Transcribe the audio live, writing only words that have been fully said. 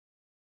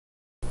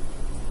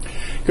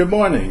Good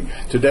morning.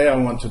 Today I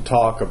want to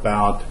talk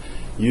about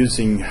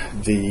using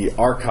the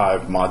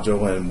archive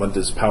module in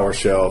Windows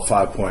PowerShell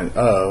 5.0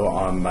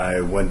 on my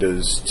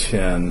Windows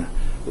 10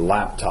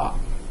 laptop.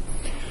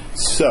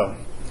 So,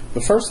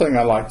 the first thing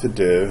I like to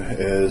do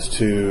is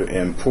to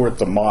import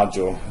the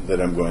module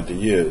that I'm going to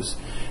use.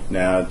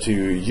 Now,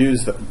 to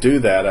do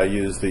that, I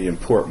use the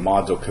import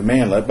module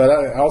commandlet,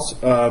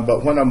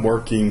 but when I'm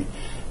working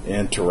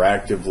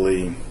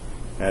interactively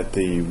at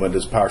the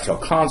Windows PowerShell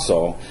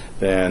console,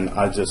 then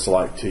I just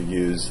like to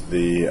use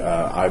the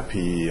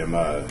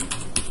IPMO.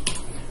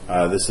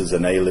 This is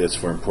an alias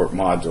for import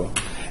module.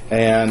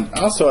 And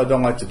also I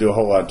don't like to do a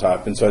whole lot of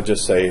typing, so I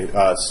just say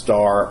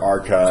star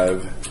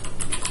archive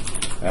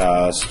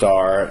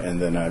star,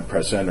 and then I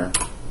press enter.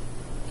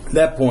 At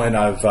that point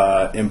I've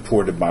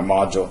imported my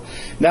module.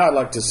 Now I'd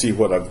like to see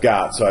what I've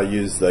got, so I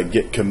use the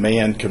get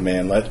command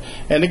commandlet,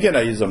 and again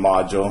I use a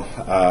module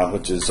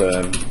which is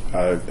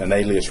an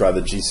alias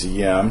rather,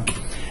 GCM,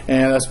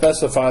 and I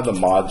specify the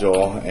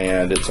module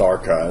and its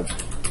archive.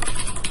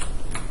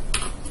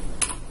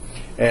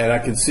 And I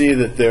can see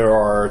that there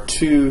are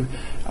two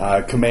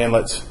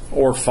commandlets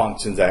or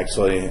functions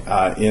actually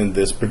in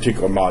this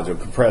particular module,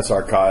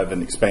 CompressArchive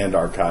and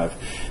ExpandArchive.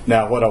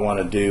 Now what I want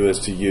to do is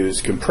to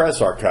use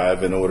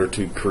CompressArchive in order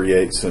to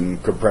create some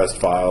compressed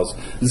files,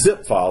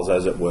 zip files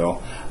as it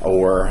will,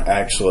 or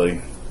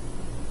actually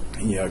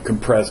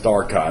compressed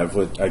archive,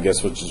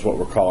 which is what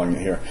we're calling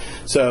it here.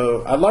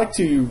 So I'd like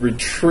to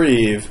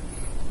retrieve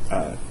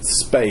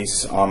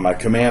space on my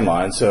command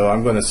line, so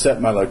I'm going to set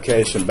my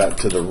location back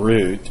to the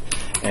root,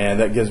 and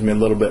that gives me a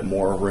little bit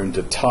more room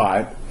to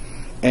type.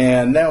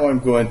 And now I'm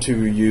going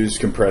to use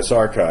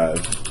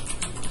CompressArchive.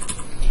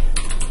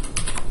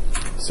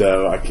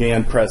 So I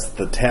can press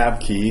the tab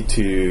key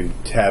to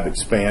tab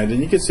expand,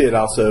 and you can see it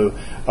also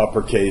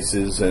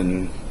uppercases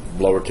and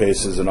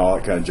lowercases and all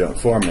that kind of junk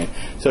for me.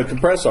 So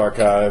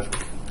CompressArchive,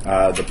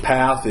 the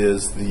path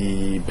is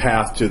the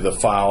path to the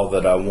file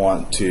that I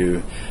want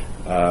to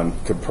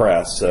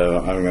compress. So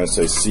I'm going to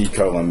say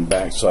C:\FSO.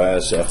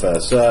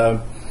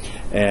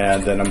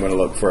 And then I'm going to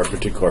look for a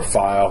particular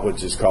file,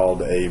 which is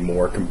called a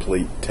more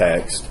complete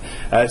text.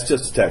 It's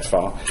just a text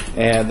file.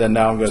 And then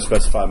now I'm going to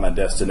specify my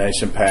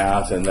destination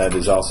path, and that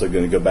is also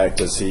going to go back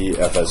to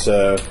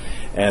CFSO.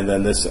 And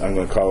then this, I'm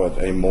going to call it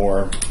a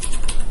more.zip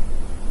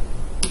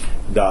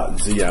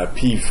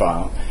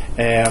file.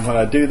 And when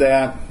I do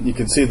that, you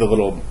can see the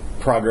little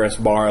progress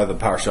bar, the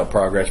PowerShell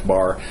progress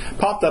bar,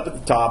 popped up at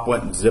the top,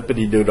 went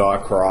zippity-doo-dah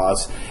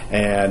across,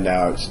 and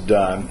now it's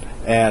done.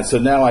 And so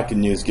now I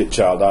can use get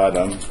child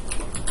item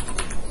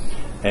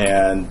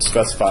and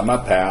specify my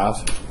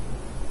path,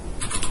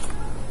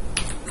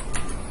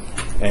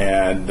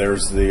 and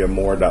there's the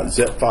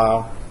more.zip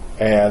file,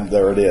 and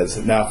there it is.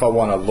 Now if I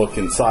want to look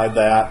inside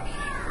that,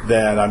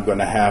 then I'm going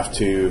to have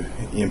to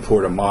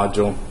import a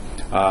module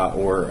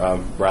or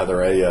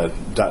rather a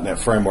 .NET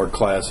Framework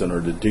class in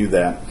order to do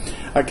that.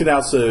 I can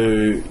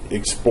also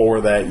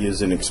explore that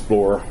using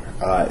Explorer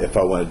if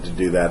I wanted to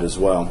do that as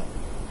well.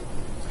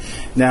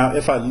 Now,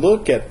 if I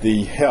look at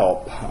the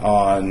help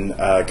on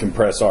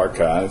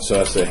CompressArchive,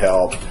 so I say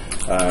help,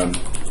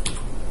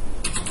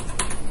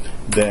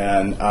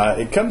 then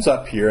it comes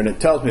up here and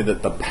it tells me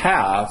that the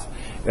path,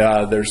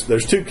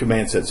 there's two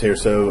command sets here.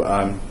 So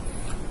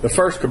the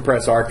first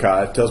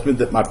CompressArchive tells me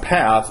that my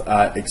path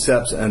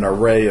accepts an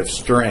array of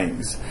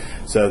strings.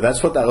 So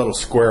that's what that little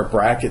square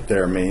bracket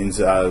there means,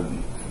 that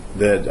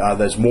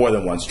there's more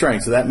than one string.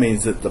 So that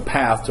means that the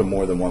path to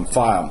more than one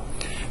file.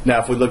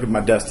 Now, if we look at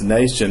my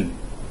destination,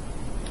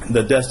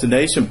 the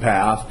destination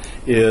path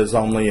is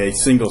only a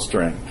single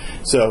string.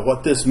 So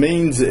what this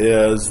means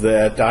is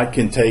that I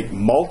can take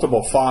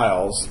multiple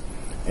files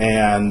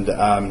and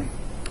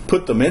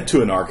put them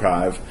into an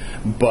archive,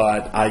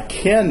 but I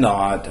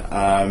cannot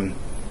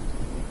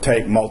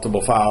take multiple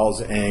files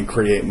and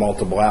create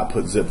multiple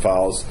output zip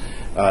files,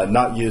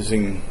 not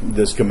using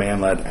this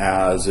commandlet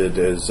as it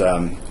is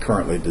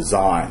currently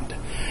designed.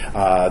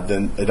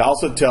 Then it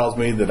also tells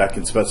me that I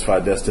can specify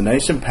a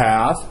destination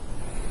path,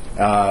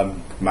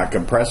 my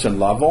compression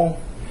level,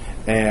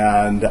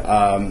 and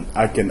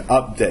I can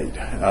update.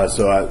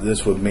 So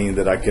this would mean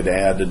that I could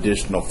add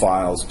additional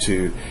files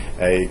to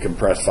a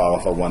compressed file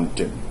if I wanted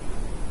to.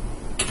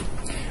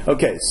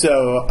 Okay,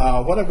 so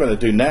what I'm going to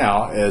do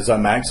now is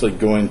I'm actually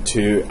going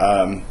to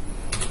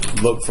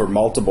look for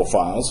multiple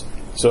files.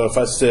 So if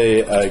I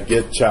say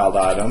get child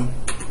item,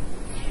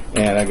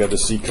 and I go to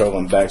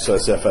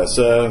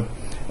C:\FSO,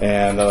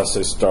 and I'll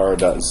say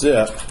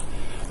star.zip,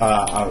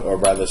 or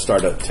rather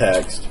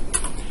star.text,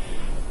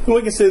 we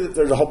can see that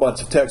there's a whole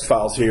bunch of text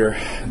files here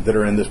that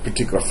are in this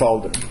particular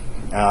folder.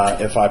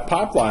 If I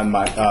pipeline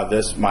my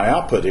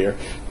output here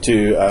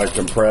to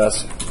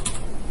compress,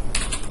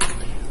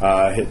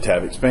 hit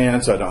tab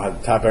expand so I don't have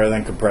to type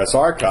everything,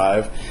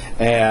 CompressArchive,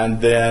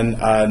 and then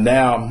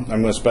now I'm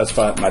going to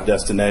specify my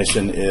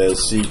destination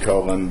is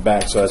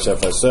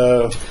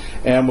C:\FSO,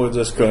 and we're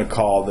just going to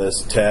call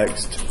this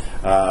text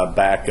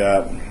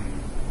backup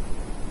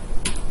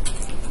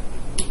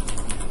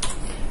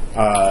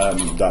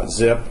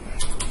 .zip,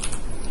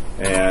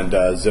 and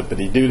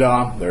zippity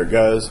doodah, there it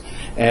goes.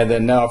 And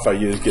then now if I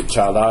use get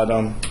child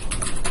item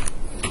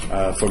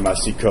for my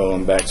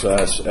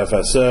c:\FSO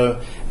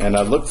and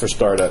I look for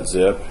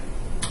star.zip,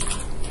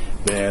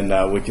 then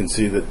we can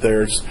see that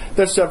there's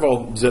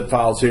several zip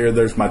files here.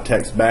 There's my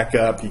text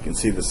backup. You can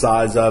see the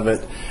size of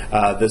it.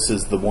 This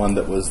is the one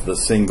that was the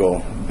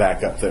single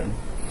backup there.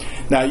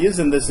 Now,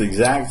 using this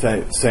exact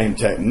same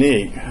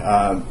technique,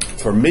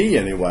 for me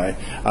anyway,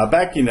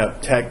 backing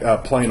up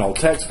plain old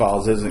text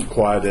files isn't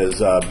quite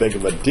as big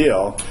of a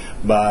deal,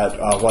 but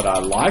what I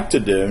like to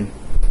do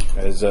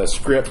is a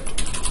script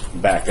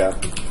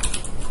backup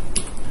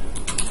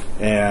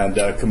and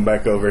come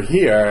back over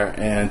here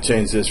and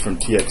change this from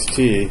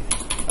TXT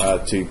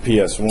to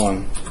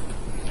PS1.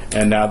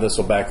 And now this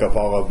will back up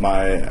all of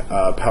my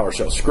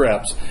PowerShell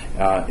scripts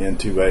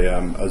into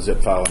a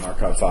zip file, an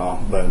archive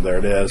file. But there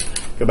it is.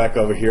 Go back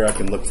over here, I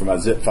can look for my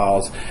zip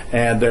files,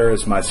 and there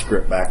is my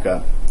script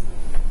backup.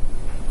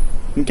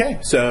 Okay,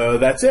 so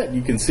that's it.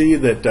 You can see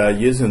that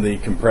using the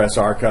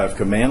CompressArchive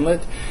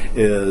commandlet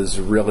is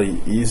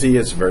really easy.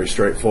 It's very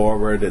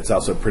straightforward. It's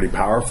also pretty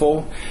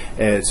powerful.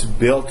 It's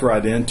built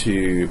right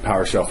into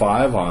PowerShell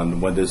 5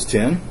 on Windows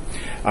 10.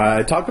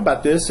 I talked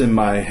about this in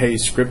my Hey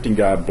Scripting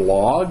Guy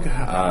blog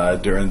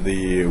during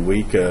the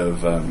week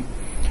of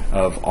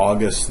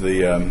August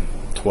the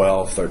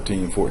 12,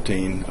 13,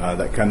 14,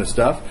 that kind of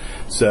stuff.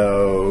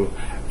 So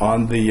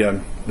on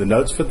the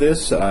notes for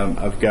this,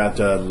 I've got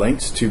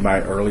links to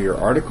my earlier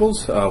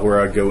articles where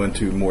I go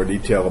into more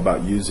detail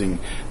about using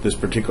this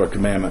particular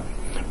commandment.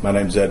 My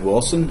name's Ed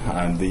Wilson.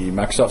 I'm the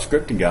Microsoft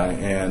Scripting Guy,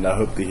 and I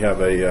hope that you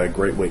have a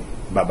great week.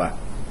 Bye-bye.